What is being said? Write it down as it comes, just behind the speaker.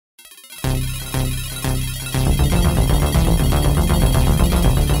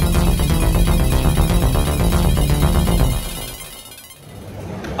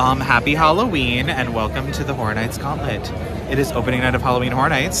Happy Halloween and welcome to the Horror Nights Gauntlet. It is opening night of Halloween Horror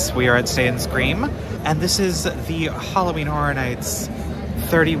Nights. We are at Stay and Scream, and this is the Halloween Horror Nights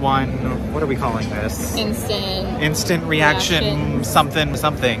 31, what are we calling this? Instant reaction something.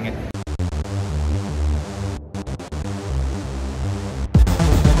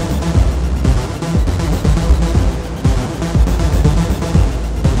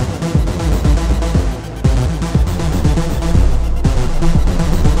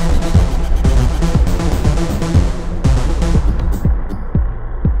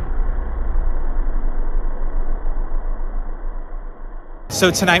 So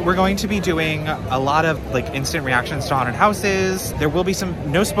tonight we're going to be doing a lot of instant reactions to haunted houses. There will be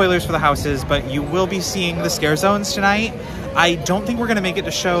no spoilers for the houses, but you will be seeing the Scarezones tonight. I don't think we're gonna make it to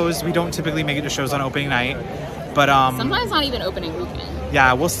shows. We don't typically make it to shows on opening night, but sometimes not even opening weekend.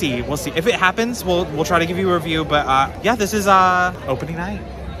 Yeah, we'll see. If it happens, we'll try to give you a review. But yeah, this is opening night.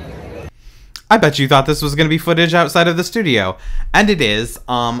 I bet you thought this was gonna be footage outside of the studio, and it is.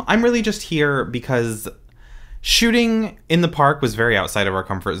 I'm really just here because shooting in the park was very outside of our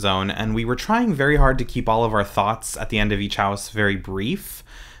comfort zone, and we were trying very hard to keep all of our thoughts at the end of each house very brief.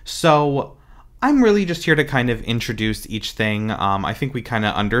 So I'm really just here to kind of introduce each thing. I think we kind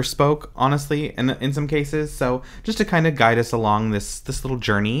of underspoke, honestly, in some cases. So just to kind of guide us along this little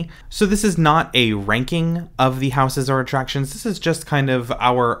journey. So this is not a ranking of the houses or attractions. This is just kind of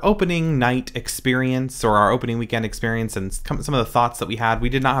our opening night experience or our opening weekend experience and some of the thoughts that we had. We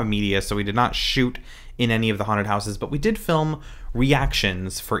did not have media, so we did not shoot in any of the haunted houses, but we did film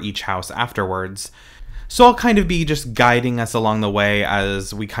reactions for each house afterwards. So I'll kind of be just guiding us along the way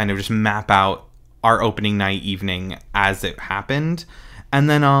as we kind of just map out our opening night evening as it happened. And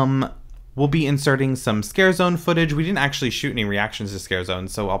then we'll be inserting some Scarezone footage. We didn't actually shoot any reactions to Scarezones,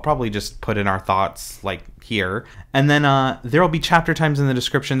 so I'll probably just put in our thoughts here. And then there will be chapter times in the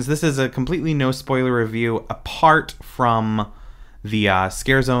descriptions. This is a completely no spoiler review apart from the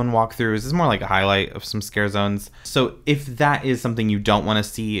Scarezone walkthroughs. Is more like a highlight of some Scarezones. So if that is something you don't want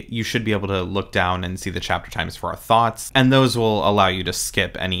to see, you should be able to look down and see the chapter times for our thoughts, and those will allow you to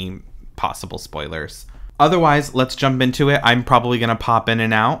skip any possible spoilers. Otherwise, let's jump into it. I'm probably gonna pop in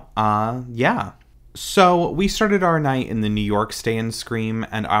and out. Yeah. So we started our night in the New York Stay and Scream,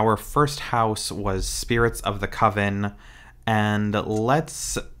 and our first house was Spirits of the Coven. And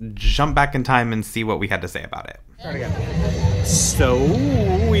let's jump back in time and see what we had to say about it. Start again. So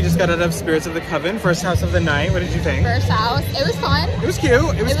we just got out of Spirits of the Coven, first house of the night. What did you think? First house, it was fun. It was cute.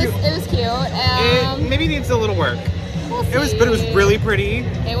 It was cute. It was cute. It maybe needs a little work. We'll see. But it was really pretty.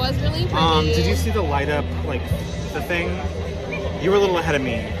 It was really pretty. Did you see the light up, the thing? You were a little ahead of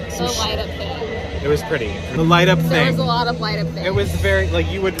me. The light up thing. It was pretty. The light up thing. There was a lot of light up things. It was very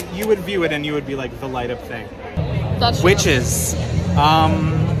you would view it and you would be like, the light up thing. That's true. Witches.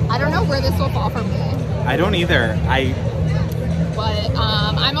 I don't know where this will fall for me. I don't either. But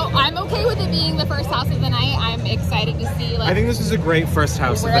I'm okay with it being the first house of the night. I'm excited to see I think this is a great first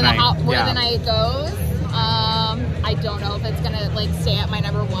house of the night. Where the night goes. I don't know if it's gonna stay at my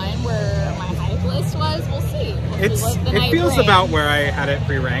number one where my hype list was. We'll see. It feels about where I had it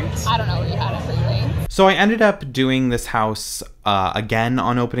pre-ranked. I don't know where you had it pre-ranked. So I ended up doing this house again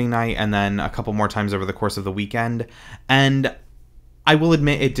on opening night and then a couple more times over the course of the weekend. And I will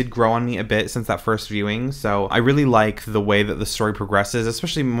admit it did grow on me a bit since that first viewing. So I really like the way that the story progresses,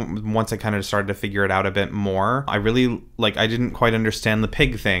 especially once I kind of started to figure it out a bit more. I really I didn't quite understand the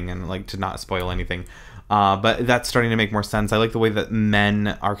pig thing, and to not spoil anything. But that's starting to make more sense. I like the way that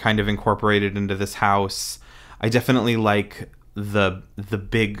men are kind of incorporated into this house. I definitely like the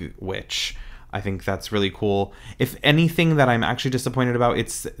big witch. I think that's really cool. If anything that I'm actually disappointed about,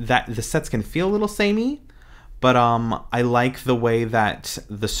 it's that the sets can feel a little samey. But I like the way that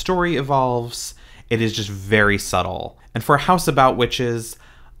the story evolves. It is just very subtle. And for a house about witches,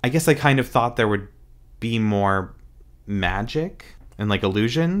 I guess I kind of thought there would be more magic and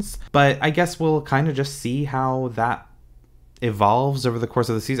illusions. But I guess we'll kind of just see how that evolves over the course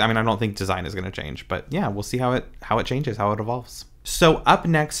of the season. I mean, I don't think design is going to change, but yeah, we'll see how it changes, how it evolves. So up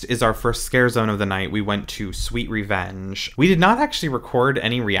next is our first scare zone of the night. We went to Sweet Revenge. We did not actually record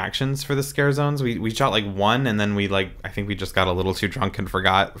any reactions for the scare zones. We shot one, and then I think we just got a little too drunk and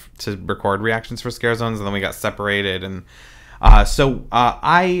forgot to record reactions for scare zones, and then we got separated. And so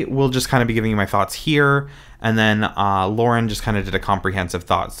I will just kind of be giving you my thoughts here, and then Lauren just kind of did a comprehensive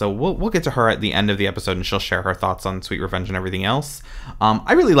thought. So we'll get to her at the end of the episode, and she'll share her thoughts on Sweet Revenge and everything else.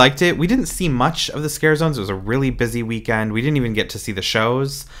 I really liked it. We didn't see much of the scare zones. It was a really busy weekend. We didn't even get to see the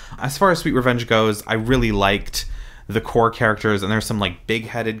shows. As far as Sweet Revenge goes, I really liked the core characters, and there's some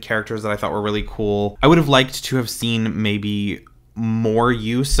big-headed characters that I thought were really cool. I would have liked to have seen maybe more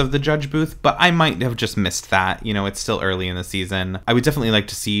use of the judge booth, but I might have just missed that. You know, it's still early in the season. I would definitely like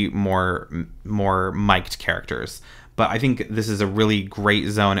to see more mic'd characters. But I think this is a really great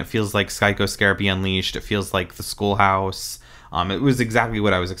zone. It feels like Psycho Scarabee Unleashed. It feels like the Schoolhouse. It was exactly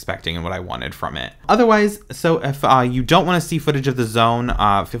what I was expecting and what I wanted from it. Otherwise, so if you don't want to see footage of the zone,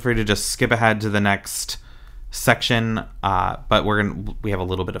 feel free to just skip ahead to the next section. But we have a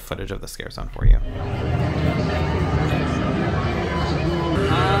little bit of footage of the scare zone for you.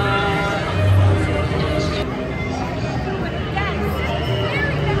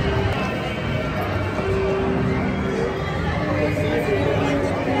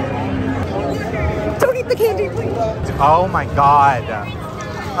 The candy, please. Oh my god.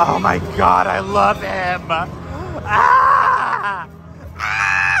 Oh my god, I love him. Ah!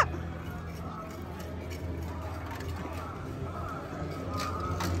 Ah!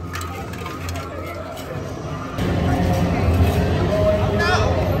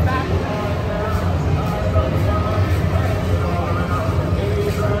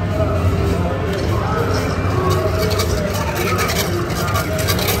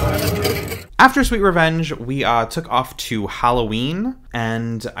 After Sweet Revenge, we took off to Halloween,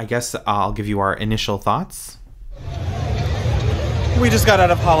 and I guess I'll give you our initial thoughts. We just got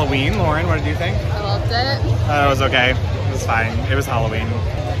out of Halloween. Lauren, what did you think? I loved it. It was okay. It was fine. It was Halloween.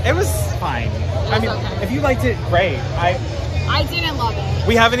 It was fine. I mean, okay. If you liked it, great. I didn't love it.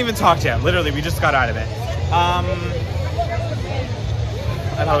 We haven't even talked yet. Literally, we just got out of it. I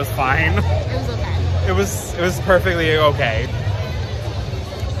thought it was fine. It was okay. It was perfectly okay.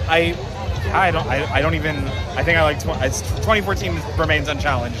 I think I like 2014 remains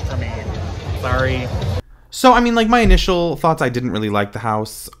unchallenged for me. Sorry. So, I mean, like, my initial thoughts, I didn't really like the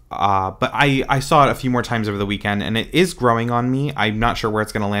house, but I saw it a few more times over the weekend, and it is growing on me. I'm not sure where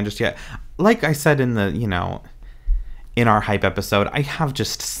it's going to land just yet. Like I said in the, in our hype episode, I have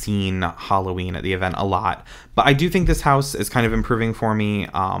just seen Halloween at the event a lot, but I do think this house is kind of improving for me.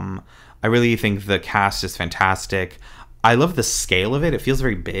 I really think the cast is fantastic. I love the scale of it. It feels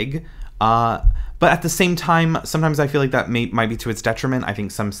very big. But at the same time, sometimes I feel like that might be to its detriment. I think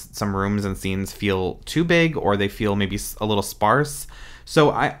some rooms and scenes feel too big, or they feel maybe a little sparse.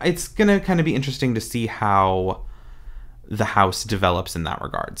 So it's going to kind of be interesting to see how the house develops in that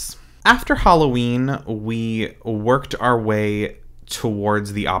regards. After Halloween, we worked our way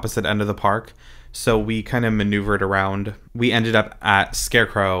towards the opposite end of the park. So we kind of maneuvered around. We ended up at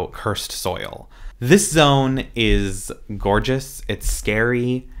Scarecrow Cursed Soil. This zone is gorgeous. It's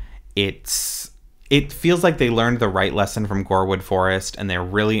scary. It feels like they learned the right lesson from Gorewood Forest, and they're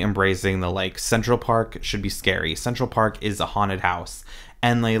really embracing the, like, Central Park should be scary. Central Park is a haunted house.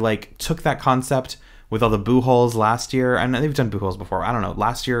 And they, like, took that concept with all the boo holes last year. And they've done boo holes before. I don't know.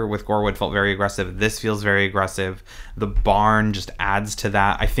 Last year with Gorewood felt very aggressive. This feels very aggressive. The barn just adds to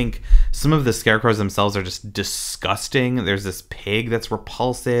that. I think some of the scarecrows themselves are just disgusting. There's this pig that's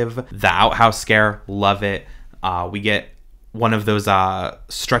repulsive. The outhouse scare, love it. We get one of those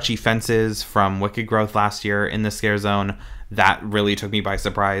stretchy fences from Wicked Growth last year in the scare zone. That really took me by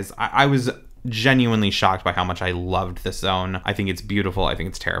surprise. I was genuinely shocked by how much I loved this zone. I think it's beautiful. I think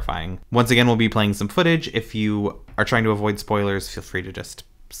it's terrifying. Once again, we'll be playing some footage. If you are trying to avoid spoilers, feel free to just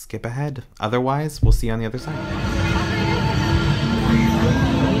skip ahead. Otherwise, we'll see you on the other side.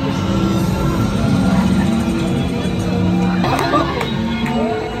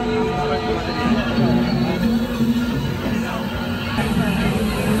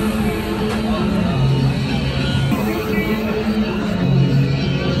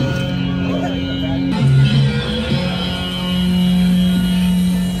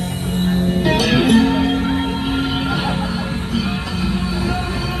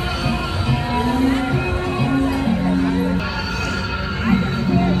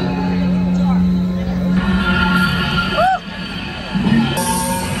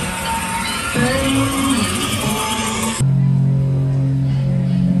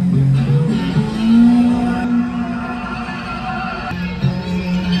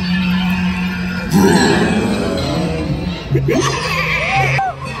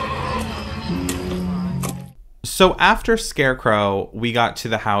 So after Scarecrow, we got to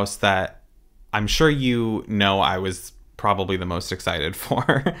the house that I'm sure you know I was probably the most excited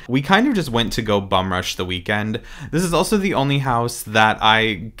for. We kind of just went to go bum rush the weekend. This is also the only house that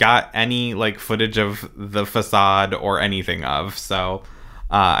I got any like footage of the facade or anything of. So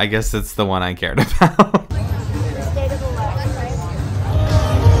I guess it's the one I cared about.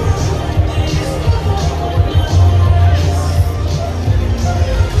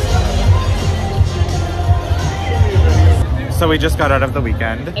 So we just got out of the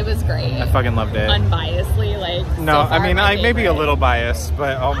Weeknd. It was great. I fucking loved it. Unbiasedly, like. No, so far, I mean, I may be a favorite. little biased,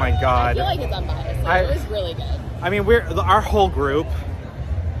 but oh my god. I feel like it's unbiased. Like, it was really good. I mean, our whole group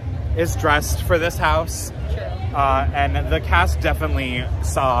is dressed for this house. True. And the cast definitely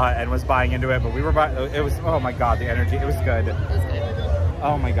saw and was buying into it, but we were it was, oh my god, the energy, it was good. It was good.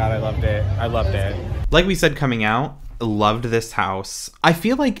 Oh my god, I loved it. I loved it. Like we said coming out, loved this house. I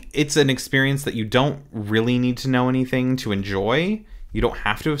feel like it's an experience that you don't really need to know anything to enjoy. You don't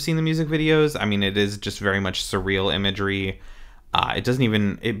have to have seen the music videos. I mean, it is just very much surreal imagery.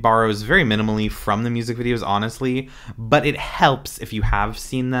 It borrows very minimally from the music videos, honestly, but it helps if you have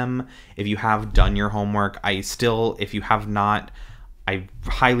seen them, if you have done your homework. If you have not, I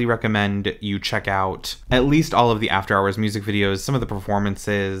highly recommend you check out at least all of the After Hours music videos, some of the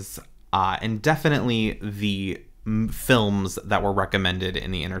performances, and definitely the films that were recommended in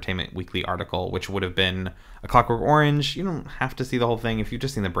the Entertainment Weekly article, which would have been A Clockwork Orange. You don't have to see the whole thing. If you've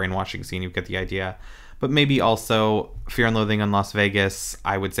just seen the brainwashing scene, you get the idea. But maybe also Fear and Loathing in Las Vegas,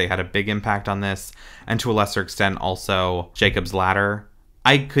 I would say, had a big impact on this. And to a lesser extent, also Jacob's Ladder.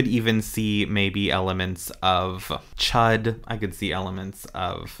 I could even see maybe elements of Chud. I could see elements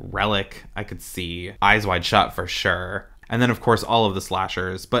of Relic. I could see Eyes Wide Shut for sure. And then, of course, all of the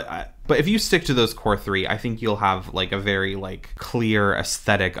slashers. But if you stick to those core three, I think you'll have like a very like clear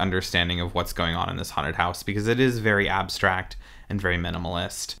aesthetic understanding of what's going on in this haunted house, because it is very abstract and very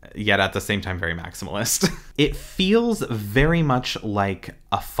minimalist, yet at the same time very maximalist. It feels very much like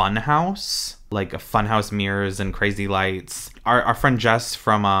a fun house, like a funhouse mirrors and crazy lights. Our friend Jess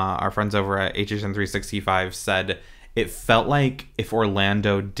from our friends over at HHN365 said it felt like if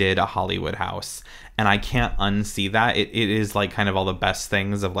Orlando did a Hollywood house. And I can't unsee that. It is like kind of all the best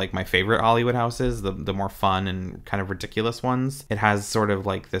things of like my favorite Hollywood houses, the more fun and kind of ridiculous ones. It has sort of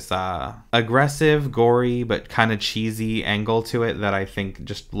like this aggressive, gory, but kind of cheesy angle to it that I think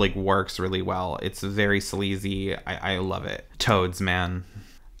just like works really well. It's very sleazy. I love it. Toads, man.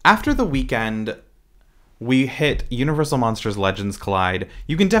 After the Weeknd, we hit Universal Monsters Legends Collide.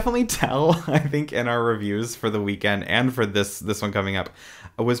 You can definitely tell, I think, in our reviews for the Weeknd and for this one coming up,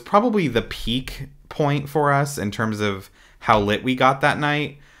 it was probably the peak point for us in terms of how lit we got that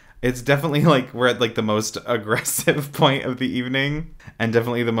night. It's definitely like we're at like the most aggressive point of the evening and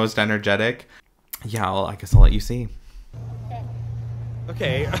definitely the most energetic. Yeah, I guess I'll let you see.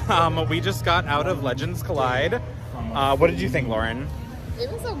 Okay, we just got out of Legends Collide. What did you think, Lauren? It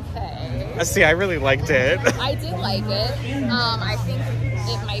was okay. See, I really liked it. I did like it. I think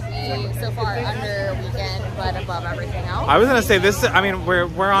it might be so far under Weeknd, but above everything else. I was gonna say this. I mean,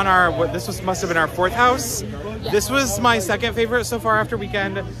 we're on our. Must have been our fourth house. Yeah. This was my second favorite so far after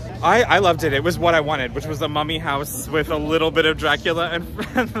Weeknd. I loved it. It was what I wanted, which was a mummy house with a little bit of Dracula and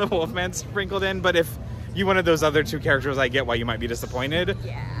the Wolfman sprinkled in. But if you wanted those other two characters, I get why you might be disappointed.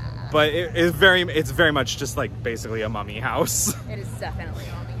 Yeah. But it's very much just like basically a mummy house. It is definitely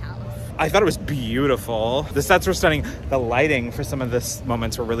a mummy house. I thought it was beautiful. The sets were stunning. The lighting for some of the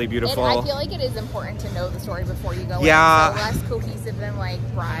moments were really beautiful. I feel like it is important to know the story before you go in. Yeah. So less cohesive than like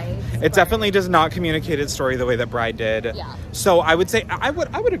Bride. It definitely does not communicate its story the way that Bride did. Yeah. So I would say I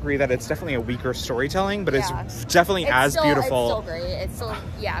would agree that it's definitely a weaker storytelling, but it's definitely as beautiful. It's still great. It's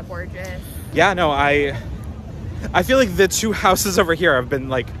still gorgeous. Yeah, no, I feel like the two houses over here have been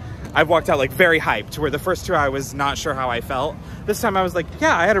like, I've walked out like very hyped, where the first two I was not sure how I felt. This time I was like,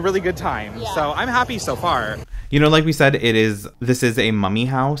 yeah, I had a really good time. Yeah. So I'm happy so far. You know, like we said, this is a mummy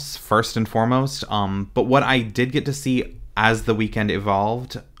house first and foremost. But what I did get to see as the Weeknd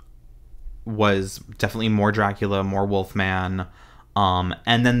evolved was definitely more Dracula, more Wolfman.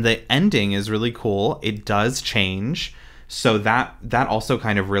 And then the ending is really cool. It does change. So that also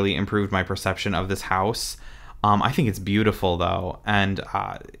kind of really improved my perception of this house. I think it's beautiful though, and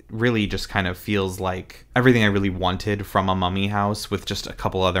really just kind of feels like everything I really wanted from a mummy house with just a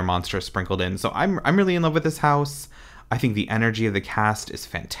couple other monsters sprinkled in. So I'm really in love with this house. I think the energy of the cast is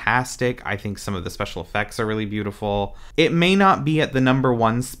fantastic. I think some of the special effects are really beautiful. It may not be at the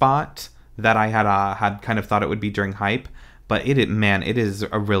 #1 spot that I had kind of thought it would be during hype, but it is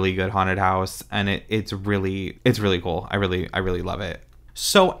a really good haunted house, and it's really cool. I really love it.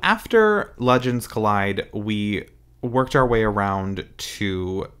 So after Legends Collide, we worked our way around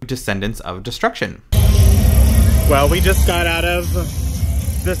to Descendants of Destruction. Well, we just got out of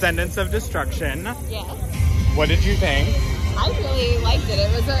Descendants of Destruction. Yes. What did you think? I really liked it.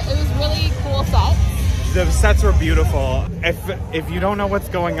 It was really cool set. The sets were beautiful. If you don't know what's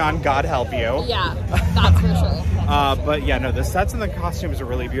going on, God help you. Yeah, that's for sure. But yeah, no, the sets and the costumes are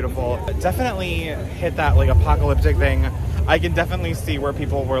really beautiful. Definitely hit that like apocalyptic thing. I can definitely see where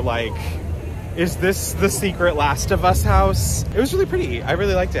people were like, Is this the secret Last of Us house? It was really pretty. I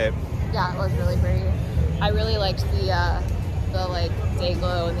really liked it. Yeah, it was really pretty. I really liked the like day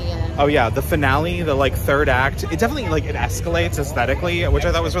glow in the end. Oh yeah, the finale, the like third act, it definitely like it escalates aesthetically, which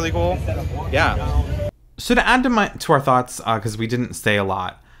I thought was really cool. Yeah. So to add to our thoughts, because we didn't say a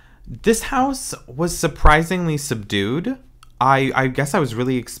lot, this house was surprisingly subdued. I guess I was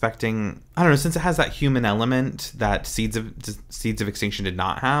really expecting, I don't know, since it has that human element that Seeds of Extinction did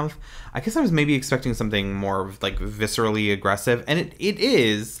not have, I guess I was maybe expecting something more like viscerally aggressive, and it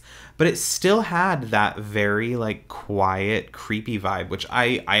is, but it still had that very like quiet, creepy vibe, which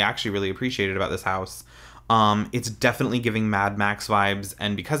I actually really appreciated about this house. It's definitely giving Mad Max vibes,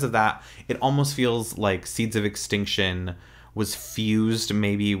 and because of that, it almost feels like Seeds of Extinction was fused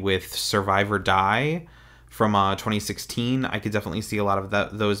maybe with Survive or Die from 2016. I could definitely see a lot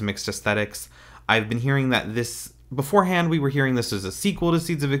of those mixed aesthetics. I've been hearing that this, beforehand we were hearing this as a sequel to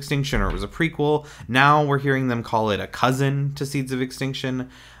Seeds of Extinction, or it was a prequel. Now we're hearing them call it a cousin to Seeds of Extinction.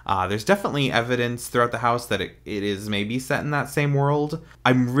 There's definitely evidence throughout the house that it is maybe set in that same world.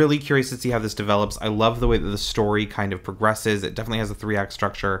 I'm really curious to see how this develops. I love the way that the story kind of progresses. It definitely has a 3-act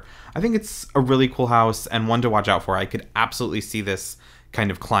structure. I think it's a really cool house and one to watch out for. I could absolutely see this kind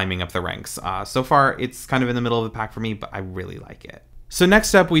of climbing up the ranks. So far, it's kind of in the middle of the pack for me, but I really like it. So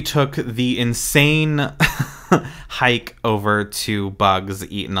next up, we took the insane hike over to Bugs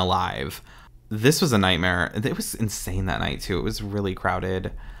Eaten Alive. This was a nightmare. It was insane that night, too. It was really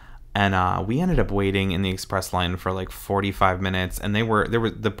crowded. And we ended up waiting in the express line for like 45 minutes. And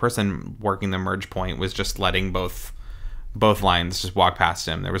the person working the merge point was just letting both lines just walk past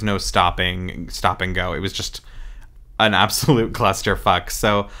him. There was no stop and go. It was just an absolute clusterfuck.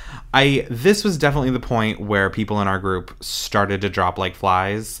 So this was definitely the point where people in our group started to drop like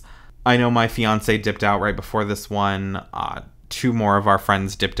flies. I know my fiance dipped out right before this one. 2 more of our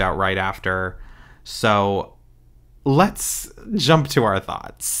friends dipped out right after. So let's jump to our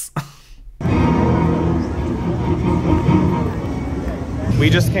thoughts. We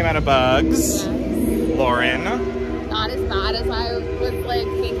just came out of Bugs. Lauren. Not as bad as I was like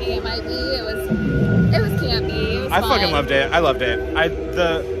thinking it might be. It was campy. It was I fun. fucking loved it. I loved it.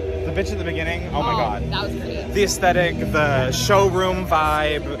 The bitch at the beginning, oh my god. That was great. The aesthetic, the showroom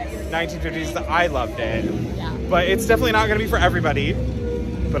vibe, 1950s, I loved it. Yeah. But it's definitely not going to be for everybody,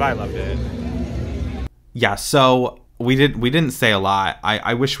 but I loved it. Yeah, so we didn't say a lot.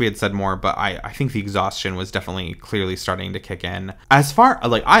 I wish we had said more, but I think the exhaustion was definitely clearly starting to kick in. As far,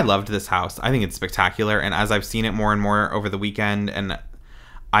 like, I loved this house. I think it's spectacular, and as I've seen it more and more over the weekend, and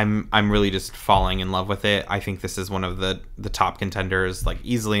I'm really just falling in love with it. I think this is one of the top contenders, like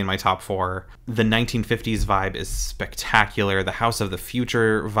easily in my top 4. The 1950s vibe is spectacular. The House of the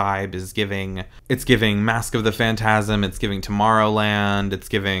Future vibe is giving Mask of the Phantasm. It's giving Tomorrowland. It's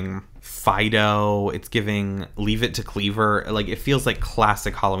giving Fido. It's giving Leave It to Cleaver. Like, it feels like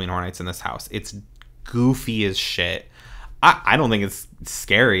classic Halloween Horror Nights in this house. It's goofy as shit. I don't think it's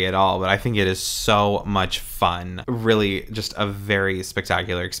scary at all, but I think it is so much fun. Really just a very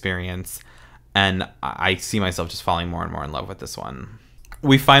spectacular experience. And I see myself just falling more and more in love with this one.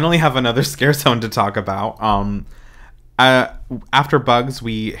 We finally have another scare zone to talk about. After Bugs,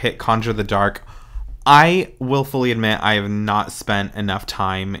 we hit Conjure the Dark. I will fully admit I have not spent enough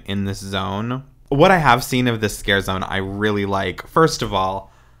time in this zone. What I have seen of this scare zone, I really like. First of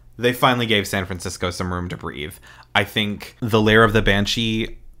all, they finally gave San Francisco some room to breathe. I think the Lair of the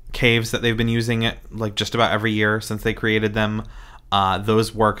Banshee caves that they've been using it like just about every year since they created them,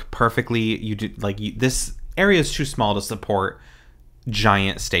 those work perfectly. This area is too small to support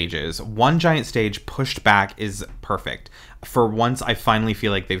giant stages. One giant stage pushed back is perfect. For once, I finally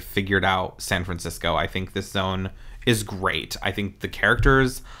feel like they've figured out San Francisco. I think this zone is great. I think the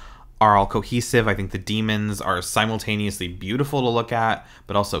characters are all cohesive. I think the demons are simultaneously beautiful to look at,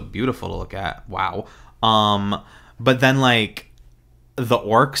 but also beautiful to look at. Wow. But then, like, the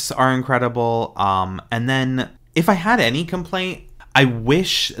orcs are incredible. And then, if I had any complaint, I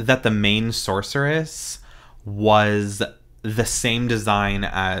wish that the main sorceress was the same design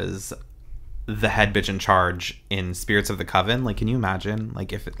as the head bitch in charge in Spirits of the Coven. Like, can you imagine?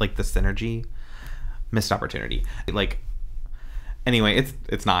 Like, if, like, the synergy? Missed opportunity. Like, anyway,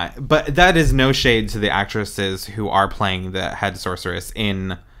 it's not. But that is no shade to the actresses who are playing the head sorceress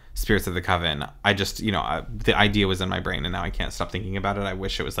in Spirits of the Coven. I just, the idea was in my brain and now I can't stop thinking about it. I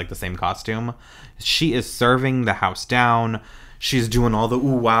wish it was like the same costume. She is serving the house down. She's doing all the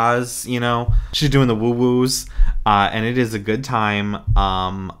ooh-wahs, She's doing the woo-woos. And it is a good time.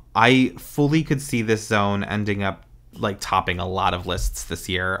 I fully could see this zone ending up like topping a lot of lists this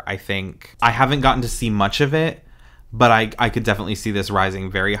year. I think I haven't gotten to see much of it, But I could definitely see this rising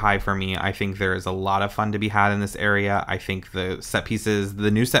very high for me. I think there is a lot of fun to be had in this area. I think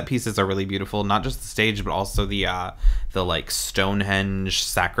the new set pieces are really beautiful. Not just the stage, but also the like Stonehenge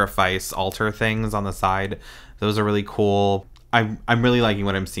sacrifice altar things on the side. Those are really cool. I'm really liking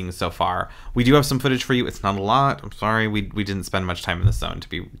what I'm seeing so far. We do have some footage for you. It's not a lot. I'm sorry. We didn't spend much time in this zone, to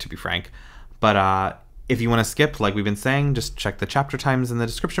be frank. But if you want to skip, like we've been saying, just check the chapter times in the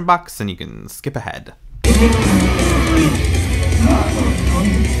description box and you can skip ahead.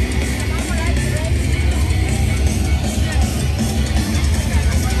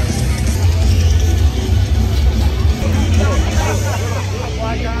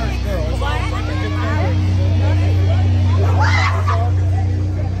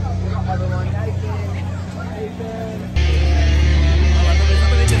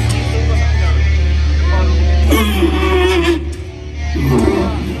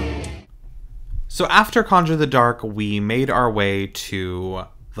 So after Conjure the Dark, we made our way to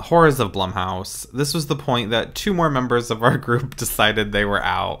the Horrors of Blumhouse. This was the point that 2 more members of our group decided they were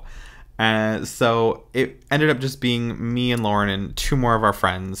out. So it ended up just being me and Lauren and 2 more of our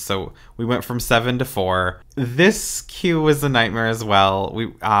friends. So we went from 7 to 4. This queue was a nightmare as well.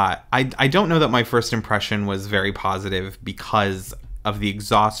 I don't know that my first impression was very positive because of the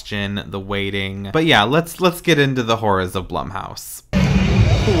exhaustion, the waiting. But yeah, let's get into the Horrors of Blumhouse.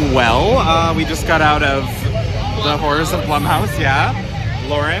 Well, we just got out of the Horrors of Blumhouse, yeah.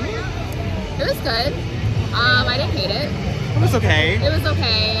 Lauren? It was good. I didn't hate it. It was okay. It was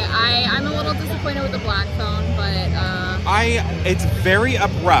okay. I'm a little disappointed with the black phone, but it's very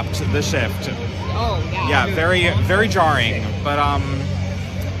abrupt, the shift. Oh yeah. Yeah, very, very jarring. But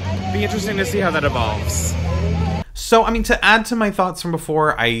be interesting to see how that evolves. So, I mean, to add to my thoughts from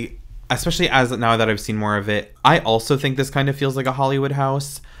before, especially as now that I've seen more of it, I also think this kind of feels like a Hollywood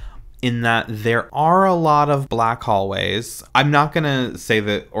house in that there are a lot of black hallways. I'm not going to say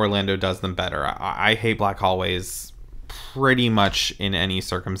that Orlando does them better. I hate black hallways pretty much in any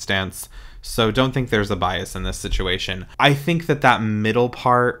circumstance, so don't think there's a bias in this situation. I think that middle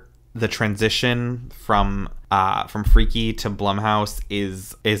part, the transition from Freaky to Blumhouse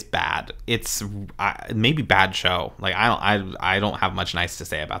is bad. It's maybe bad show. Like I don't have much nice to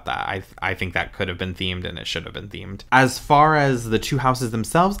say about that. I think that could have been themed and it should have been themed. As far as the 2 houses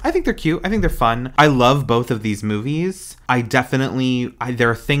themselves, I think they're cute. I think they're fun. I love both of these movies. There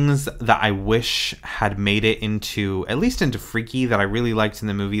are things that I wish had made it into, at least into Freaky, that I really liked in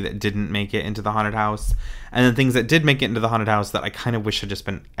the movie that didn't make it into the haunted house. And then things that did make it into the haunted house that I kind of wish had just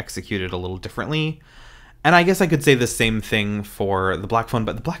been executed a little differently. And I guess I could say the same thing for the black phone,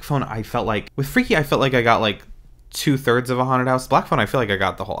 but the black phone, I felt like, with Freaky, I felt like I got like 2/3 of a haunted house. Black phone, I feel like I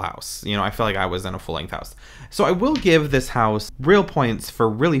got the whole house. You know, I feel like I was in a full-length house. So I will give this house real points for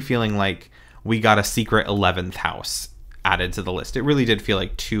really feeling like we got a secret 11th house added to the list. It really did feel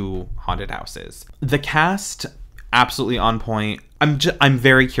like 2 haunted houses. The cast, absolutely on point. I'm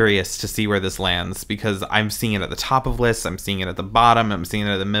very curious to see where this lands because I'm seeing it at the top of lists, I'm seeing it at the bottom, I'm seeing it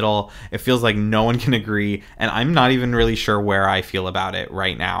at the middle. It feels like no one can agree, and I'm not even really sure where I feel about it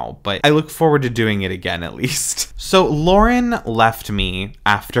right now, but I look forward to doing it again at least. So Lauren left me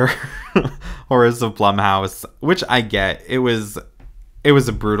after Horrors of Blumhouse, which I get. It was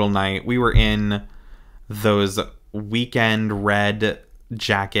a brutal night. We were in those Weeknd red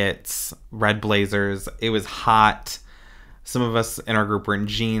jackets, red blazers. It was hot. Some of us in our group were in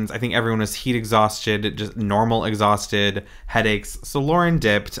jeans. I think everyone was heat exhausted, just normal exhausted, headaches. So Lauren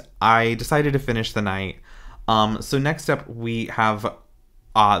dipped. I decided to finish the night. So next up we have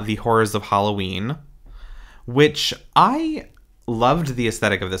the Horrors of Halloween, which I loved the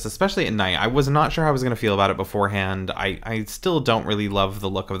aesthetic of this, especially at night. I was not sure how I was going to feel about it beforehand. I still don't really love the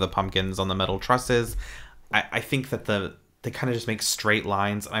look of the pumpkins on the metal trusses. I think that they kind of just make straight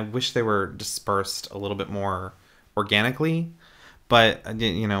lines, and I wish they were dispersed a little bit more organically, but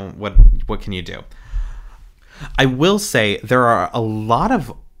you know, what can you do? I will say there are a lot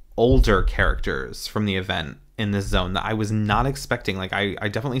of older characters from the event in this zone that I was not expecting. Like I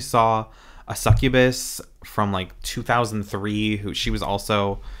definitely saw a succubus from like 2003, who she was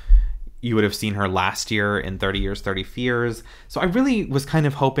also, you would have seen her last year in 30 Years, 30 Fears. So I really was kind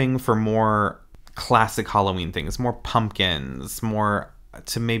of hoping for more classic Halloween things, more pumpkins, more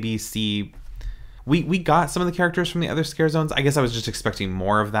to maybe see. We got some of the characters from the other Scarezones. I guess I was just expecting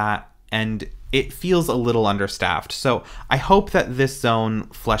more of that, and it feels a little understaffed. So I hope that this zone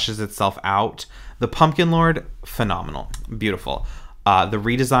fleshes itself out. The Pumpkin Lord, phenomenal, beautiful. The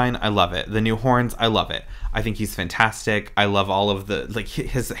redesign, I love it. The new horns, I love it. I think he's fantastic. I love all of the, like,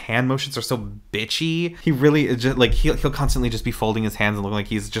 his hand motions are so bitchy. He really is just, like, he'll constantly just be folding his hands and looking like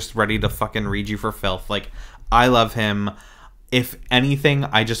he's just ready to fucking read you for filth. Like, I love him. If anything,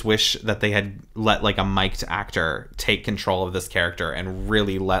 I just wish that they had let like a mic'd actor take control of this character and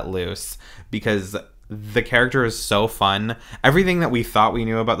really let loose, because the character is so fun. Everything that we thought we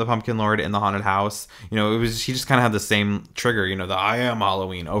knew about the Pumpkin Lord in the haunted house, you know, he just kind of had the same trigger, you know, the I am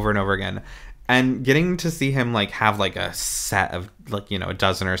Halloween over and over again. And getting to see him like have like a set of like, you know, a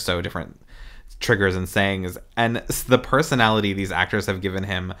dozen or so different triggers and sayings, and the personality these actors have given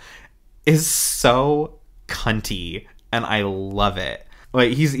him is so cunty, and I love it.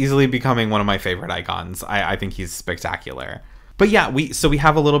 Like, he's easily becoming one of my favorite icons. I think he's spectacular. But yeah, we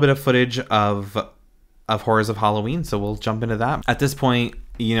have a little bit of footage of Horrors of Halloween, so we'll jump into that. At this point,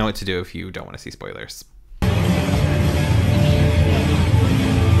 you know what to do if you don't want to see spoilers.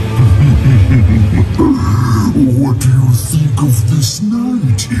 What do you think of this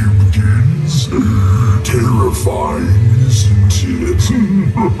night, Himkins? Terrifying, isn't it?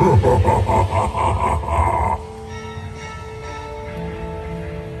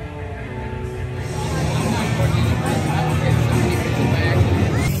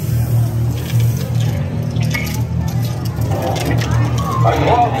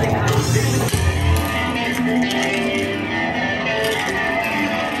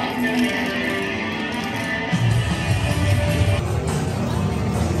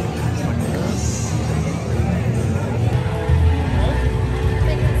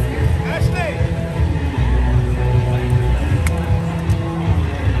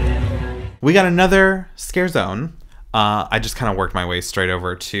 We got another scare zone. I just kind of worked my way straight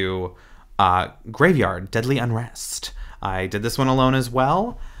over to Graveyard, Deadly Unrest. I did this one alone as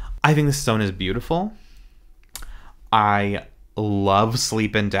well. I think this zone is beautiful. I love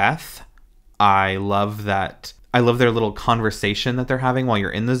Sleep and Death. I love their little conversation that they're having while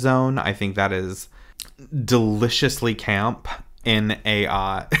you're in the zone. I think that is deliciously camp in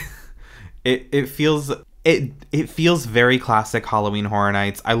a it feels very classic Halloween Horror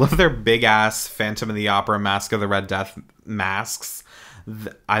Nights. I love their big ass Phantom of the Opera Mask of the Red Death masks.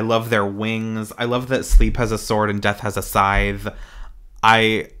 I love their wings. I love that Sleep has a sword and Death has a scythe.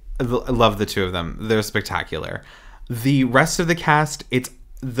 I love the two of them. They're spectacular. The rest of the cast,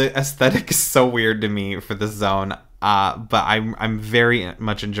 the aesthetic is so weird to me for this zone. But I'm very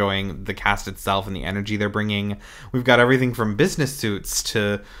much enjoying the cast itself and the energy they're bringing. We've got everything from business suits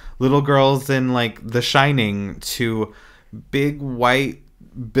to little girls in like The Shining to big white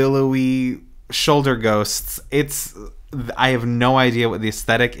billowy shoulder ghosts. I have no idea what the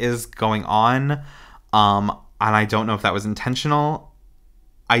aesthetic is going on, and I don't know if that was intentional.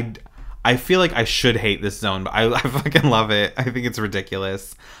 I feel like I should hate this zone, but I fucking love it. I think it's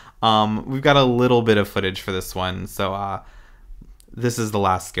ridiculous. We've got a little bit of footage for this one, so this is the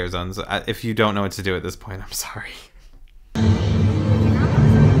last scare zones. If you don't know what to do at this point, I'm sorry.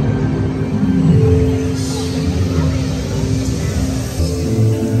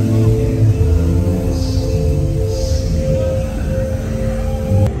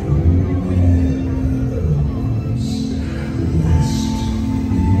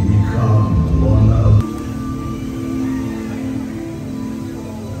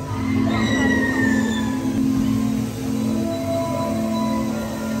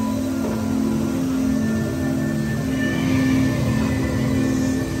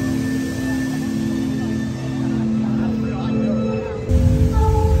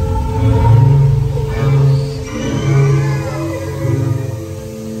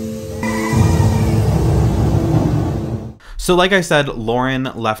 So like I said, Lauren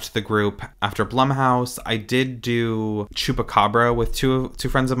left the group after Blumhouse. I did do Chupacabra with two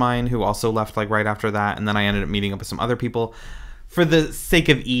friends of mine who also left like right after that. And then I ended up meeting up with some other people. For the sake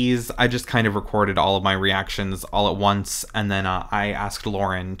of ease, I just kind of recorded all of my reactions all at once. And then I asked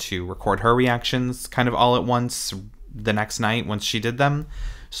Lauren to record her reactions kind of all at once the next night once she did them.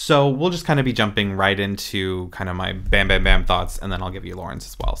 So we'll just kind of be jumping right into kind of my bam, bam, bam thoughts. And then I'll give you Lauren's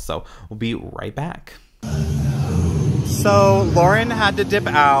as well. So we'll be right back. So Lauren had to dip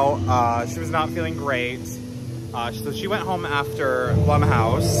out. She was not feeling great. So she went home after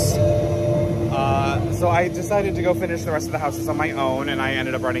Blumhouse. So I decided to go finish the rest of the houses on my own, and I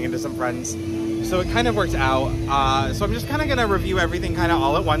ended up running into some friends. So it kind of worked out. So I'm just kind of going to review everything kind of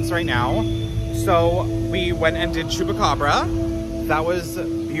all at once right now. So we went and did Chupacabra. That was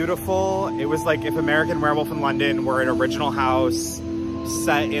beautiful. It was like if American Werewolf in London were an original house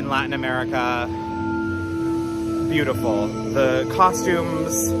set in Latin America. Beautiful. The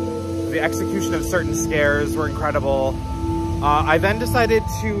costumes, the execution of certain scares were incredible. I then decided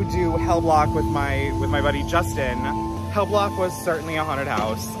to do Hellblock with my buddy Justin. Hellblock was certainly a haunted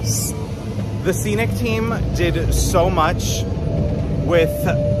house. The scenic team did so much with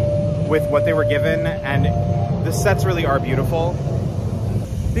what they were given, and The sets really are beautiful.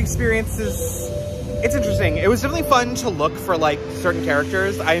 The experience is, it's interesting. It was definitely fun to look for like certain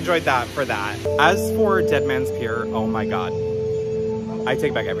characters. I enjoyed that for that. As for Dead Man's Pier, oh my god. I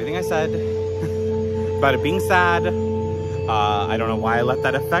take back everything I said about it being sad. I don't know why I let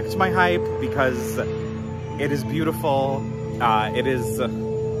that affect my hype, because it is beautiful. It is,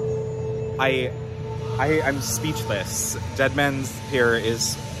 I'm speechless. Dead Man's Pier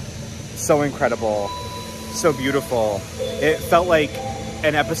is so incredible, so beautiful. It felt like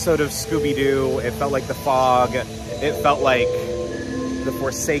an episode of Scooby-Doo. It felt like The Fog. It felt like The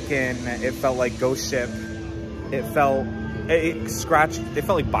Forsaken. It felt like Ghost Ship. It felt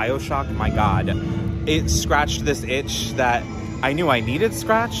like BioShock. My god. It scratched this itch that I knew I needed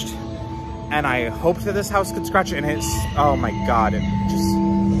scratched, and I hoped that this house could scratch it, and it's, oh my god, it's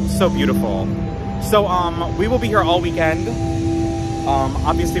just so beautiful. So, we will be here all weekend.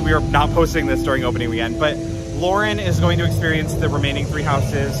 Obviously we are not posting this during opening weekend, but Lauren is going to experience the remaining 3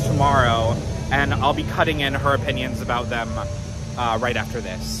 houses tomorrow, and I'll be cutting in her opinions about them right after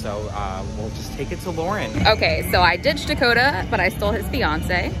this. So we'll just take it to Lauren. Okay, so I ditched Dakota, but I stole his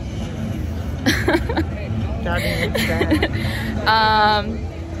fiance.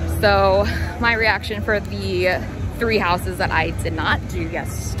 So my reaction for the 3 houses that I did not do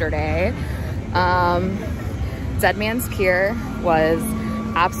yesterday, Dead Man's Pier was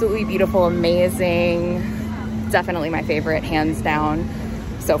absolutely beautiful, amazing, definitely my favorite, hands down,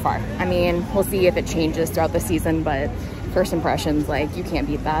 so far. I mean, we'll see if it changes throughout the season, but first impressions, like, you can't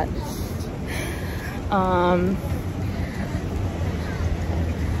beat that.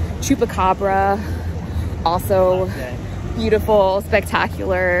 Chupacabra, also beautiful,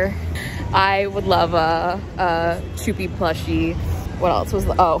 spectacular. I would love a Chupi plushie. What else was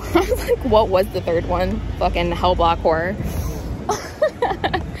the, oh, I was like, what was the 3rd one? Fucking Hellblock Horror.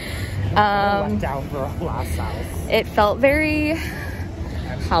 Down for a last house. It felt very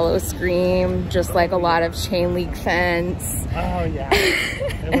Hollow Scream, just like a lot of chain link fence. Oh yeah,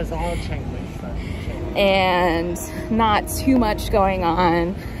 it was all chain link fence. And not too much going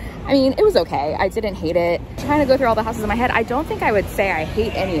on. I mean, it was okay. I didn't hate it. Trying to go through all the houses in my head, I don't think I would say I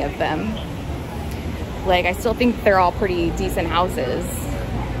hate any of them. Like, I still think they're all pretty decent houses.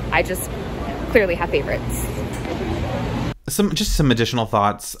 I just clearly have favorites. Just some additional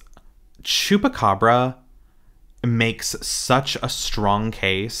thoughts. Chupacabra makes such a strong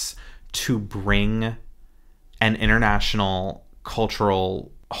case to bring an international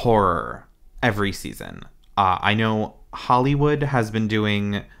cultural horror every season. I know Hollywood has been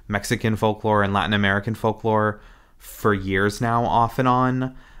doing Mexican folklore and Latin American folklore for years now, off and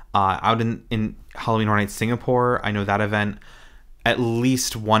on. Out in Halloween Horror Nights Singapore, I know that event, at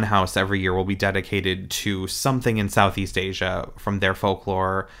least one house every year will be dedicated to something in Southeast Asia from their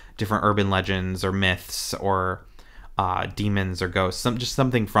folklore, different urban legends or myths or demons or ghosts, just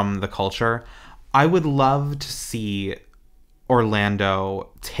something from the culture. I would love to see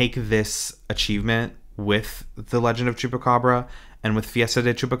Orlando take this achievement with The Legend of Chupacabra and with Fiesta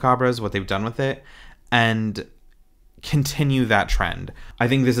de Chupacabras, what they've done with it, and continue that trend. I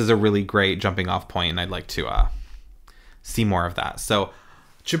think this is a really great jumping off point, and I'd like to see more of that. So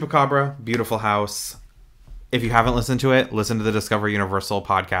Chupacabra, beautiful house. If you haven't listened to it, listen to the Discover Universal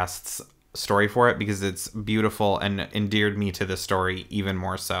podcast's story for it, because it's beautiful and endeared me to this story even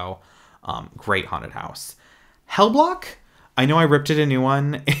more so. Great haunted house. Hellblock, I know I ripped it a new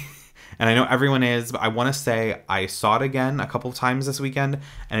one and I know everyone is, but I want to say I saw it again a couple of times this weekend,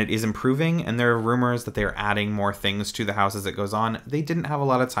 and it is improving, and there are rumors that they're adding more things to the house as it goes on. They didn't have a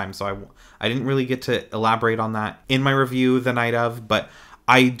lot of time, so I didn't really get to elaborate on that in my review the night of, but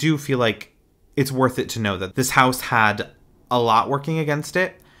I do feel like it's worth it to know that this house had a lot working against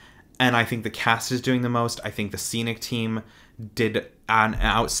it, and I think the cast is doing the most. I think the scenic team did an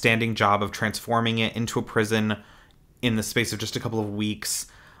outstanding job of transforming it into a prison in the space of just a couple of weeks.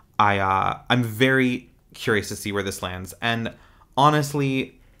 I'm very curious to see where this lands, and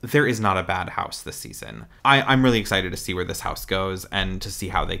honestly, there is not a bad house this season. I'm really excited to see where this house goes and to see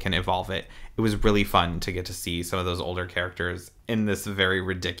how they can evolve it. It was really fun to get to see some of those older characters in this very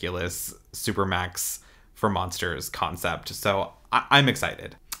ridiculous Supermax for monsters concept, so I'm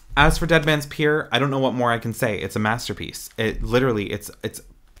excited. As for Dead Man's Pier, I don't know what more I can say. It's a masterpiece. It literally, it's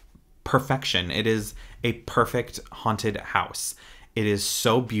perfection. It is a perfect haunted house. It is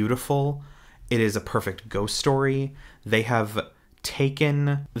so beautiful. It is a perfect ghost story. They've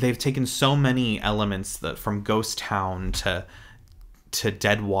taken so many elements from Ghost Town to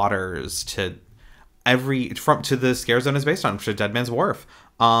Dead Waters to the Scarezone is based on, to Dead Man's Wharf.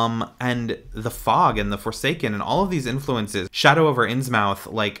 And The Fog and The Forsaken and all of these influences, Shadow over Innsmouth,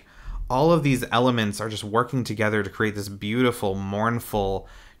 like all of these elements are just working together to create this beautiful, mournful,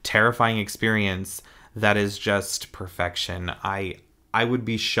 terrifying experience that is just perfection. I would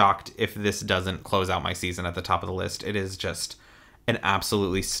be shocked if this doesn't close out my season at the top of the list. It is just an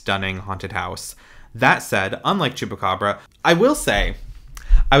absolutely stunning haunted house. That said, unlike Chupacabra, I will say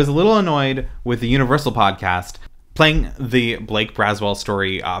I was a little annoyed with the Universal podcast playing the Blake Braswell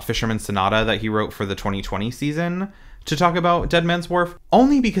story, Fisherman's Sonata, that he wrote for the 2020 season to talk about Dead Man's Wharf,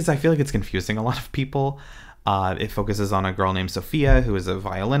 only because I feel like it's confusing a lot of people. It focuses on a girl named Sophia, who is a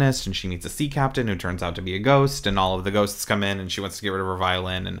violinist, and she meets a sea captain who turns out to be a ghost, and all of the ghosts come in, and she wants to get rid of her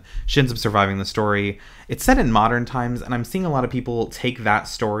violin, and she ends up surviving the story. It's set in modern times, and I'm seeing a lot of people take that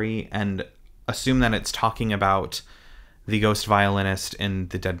story and assume that it's talking about the ghost violinist in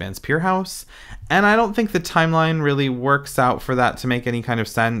the Dead Man's Pier house, and I don't think the timeline really works out for that to make any kind of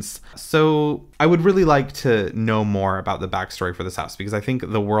sense. So I would really like to know more about the backstory for this house, because I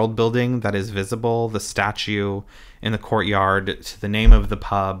think the world building that is visible, the statue in the courtyard, to the name of the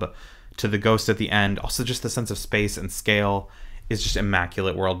pub, to the ghost at the end, also just the sense of space and scale, is just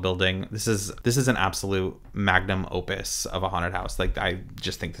immaculate world building. This is an absolute magnum opus of a haunted house. Like, I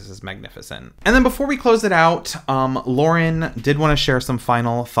just think this is magnificent. And then before we close it out, Lauren did want to share some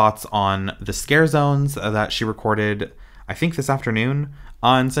final thoughts on the Scarezones that she recorded, I think this afternoon,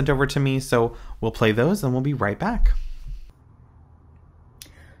 and sent over to me. So we'll play those and we'll be right back.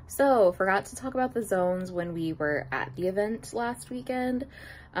 So, forgot to talk about the zones when we were at the event last weekend,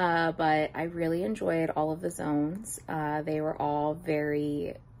 but I really enjoyed all of the zones. They were all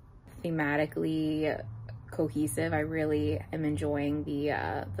very thematically cohesive. I really am enjoying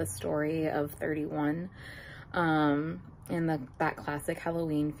the story of 31 and that classic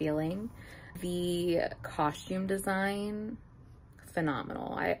Halloween feeling. The costume design,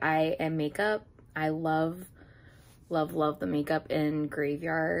 phenomenal. And makeup, I love the makeup in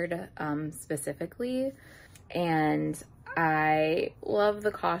Graveyard specifically, and I love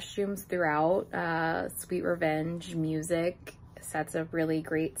the costumes throughout. Sweet Revenge music sets a really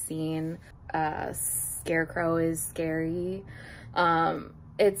great scene. Scarecrow is scary.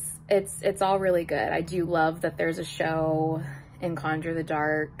 It's all really good. I do love that there's a show in Conjure the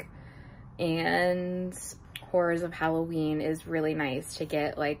Dark, and Horrors of Halloween is really nice to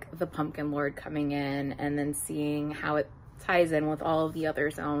get, like, the Pumpkin Lord coming in and then seeing how it ties in with all of the other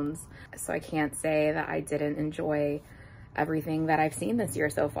zones. So I can't say that I didn't enjoy everything that I've seen this year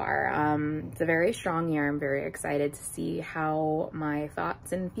so far. It's a very strong year. I'm very excited to see how my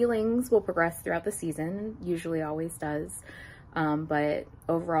thoughts and feelings will progress throughout the season. Usually always does. But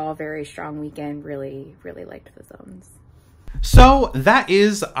overall, very strong weekend. Really liked the zones. So that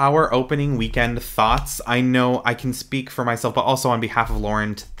is our opening weekend thoughts. I know I can speak for myself, but also on behalf of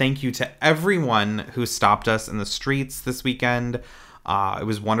Lauren, thank you to everyone who stopped us in the streets this weekend. It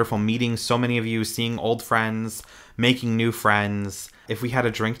was wonderful meeting so many of you, seeing old friends, making new friends. If we had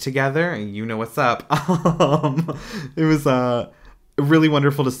a drink together, you know what's up. It was really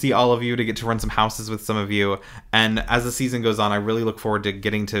wonderful to see all of you, to get to run some houses with some of you. And as the season goes on, I really look forward to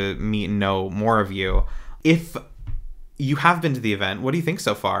getting to meet and know more of you. If you have been to the event, what do you think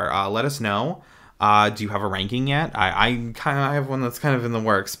so far? Let us know. Do you have a ranking yet? I have one that's kind of in the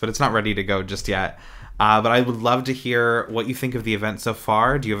works, but it's not ready to go just yet. But I would love to hear what you think of the event so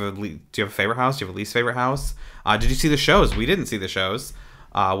far. Do you have a favorite house? Do you have a least favorite house? Did you see the shows? We didn't see the shows.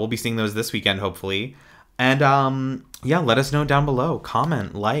 We'll be seeing those this weekend, hopefully. And yeah, let us know down below.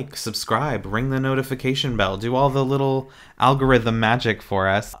 Comment, like, subscribe, ring the notification bell, do all the little algorithm magic for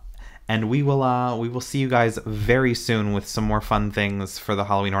us. And we will see you guys very soon with some more fun things for the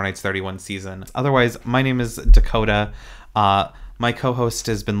Halloween Horror Nights 31 season. Otherwise, my name is Dakota. My co-host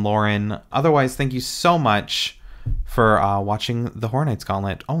has been Lauren. Otherwise, thank you so much for watching the Horror Nights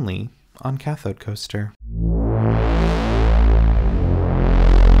Gauntlet only on Cathode Coaster.